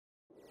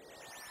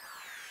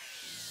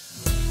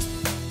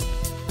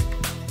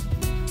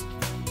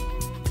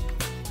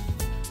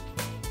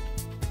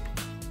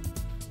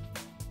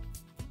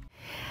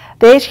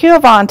The HQ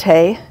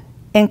Avanté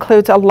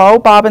includes a low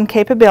bobbin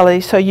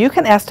capability, so you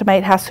can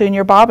estimate how soon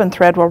your bobbin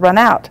thread will run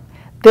out.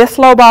 This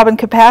low bobbin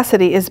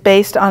capacity is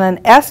based on an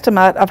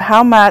estimate of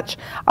how much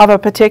of a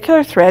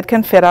particular thread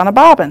can fit on a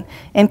bobbin,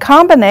 in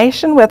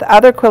combination with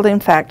other quilting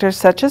factors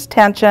such as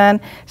tension,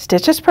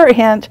 stitches per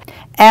inch,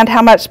 and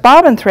how much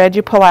bobbin thread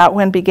you pull out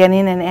when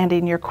beginning and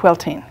ending your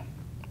quilting.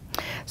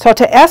 So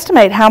to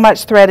estimate how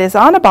much thread is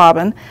on a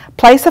bobbin,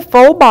 place a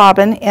full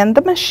bobbin in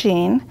the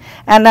machine,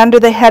 and under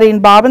the heading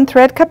Bobbin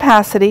Thread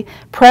Capacity,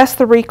 press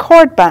the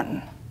Record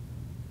button.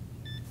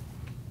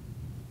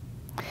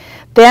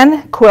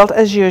 Then quilt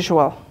as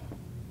usual.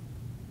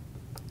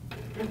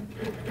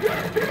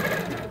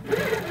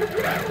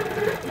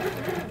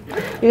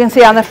 You can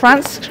see on the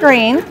front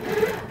screen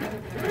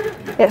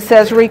it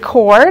says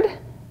Record,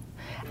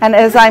 and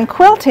as I'm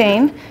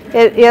quilting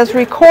it is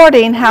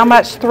recording how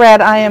much thread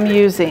I am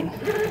using.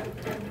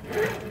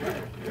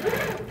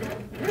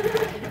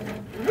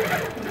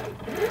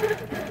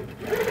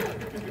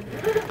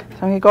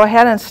 So I'm going to go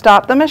ahead and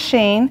stop the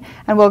machine,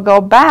 and we'll go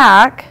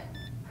back.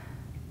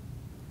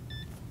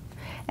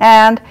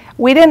 And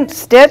we didn't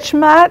stitch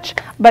much,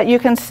 but you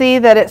can see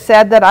that it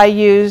said that I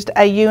used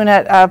a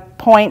unit of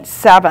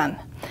 0.7.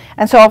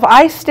 And so if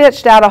I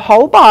stitched out a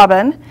whole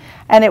bobbin,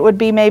 and it would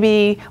be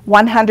maybe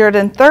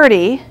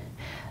 130,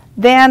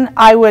 then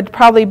I would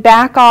probably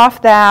back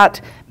off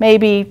that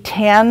maybe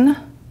 10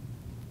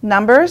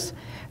 numbers.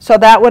 So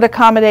that would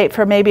accommodate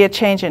for maybe a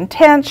change in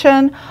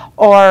tension,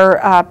 or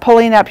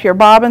pulling up your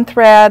bobbin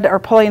thread, or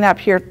pulling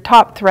up your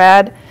top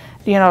thread,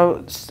 you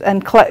know,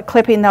 and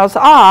clipping those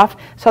off.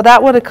 So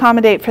that would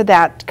accommodate for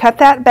that. Cut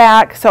that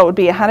back, so it would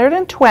be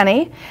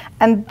 120,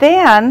 and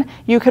then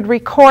you could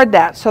record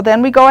that. So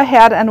then we go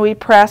ahead and we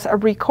press a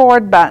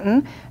record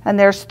button, and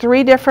there's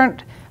 3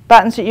 different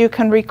buttons that you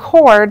can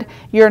record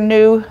your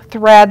new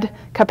thread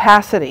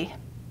capacity.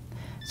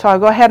 So I'll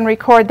go ahead and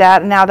record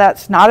that. Now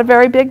that's not a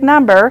very big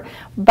number,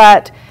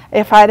 but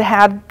if I'd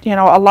had, you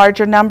know, a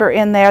larger number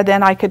in there,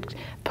 then I could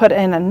put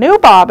in a new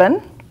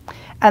bobbin.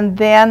 And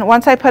then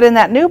once I put in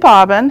that new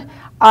bobbin,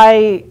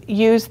 I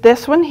use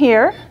this one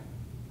here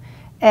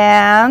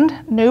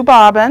and new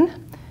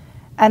bobbin,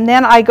 and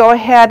then I go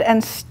ahead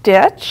and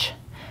stitch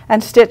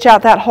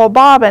out that whole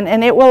bobbin,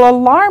 and it will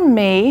alarm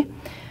me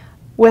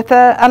with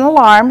an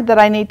alarm that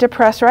I need to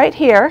press right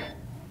here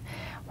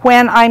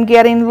when I'm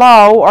getting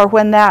low, or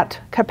when that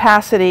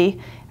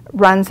capacity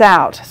runs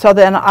out. So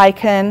then I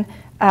can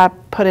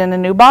put in a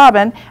new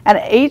bobbin, and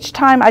each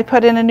time I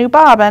put in a new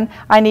bobbin,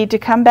 I need to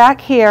come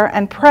back here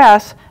and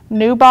press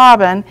new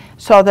bobbin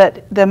so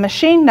that the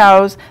machine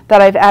knows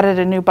that I've added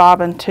a new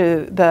bobbin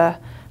to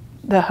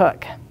the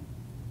hook.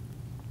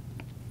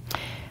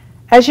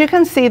 As you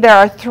can see, there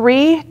are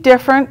 3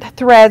 different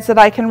threads that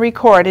I can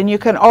record, and you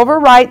can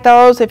overwrite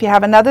those. If you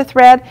have another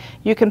thread,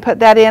 you can put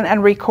that in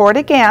and record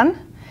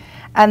again,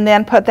 and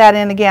then put that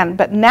in again.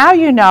 But now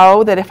you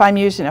know that if I'm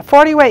using a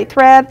 40 weight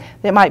thread,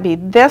 it might be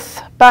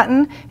this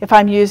button. If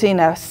I'm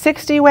using a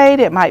 60 weight,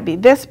 it might be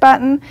this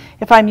button.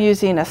 If I'm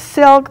using a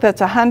silk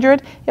that's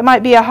 100, it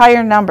might be a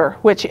higher number,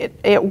 which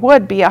it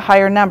would be a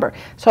higher number.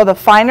 So the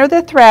finer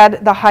the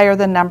thread, the higher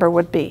the number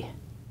would be.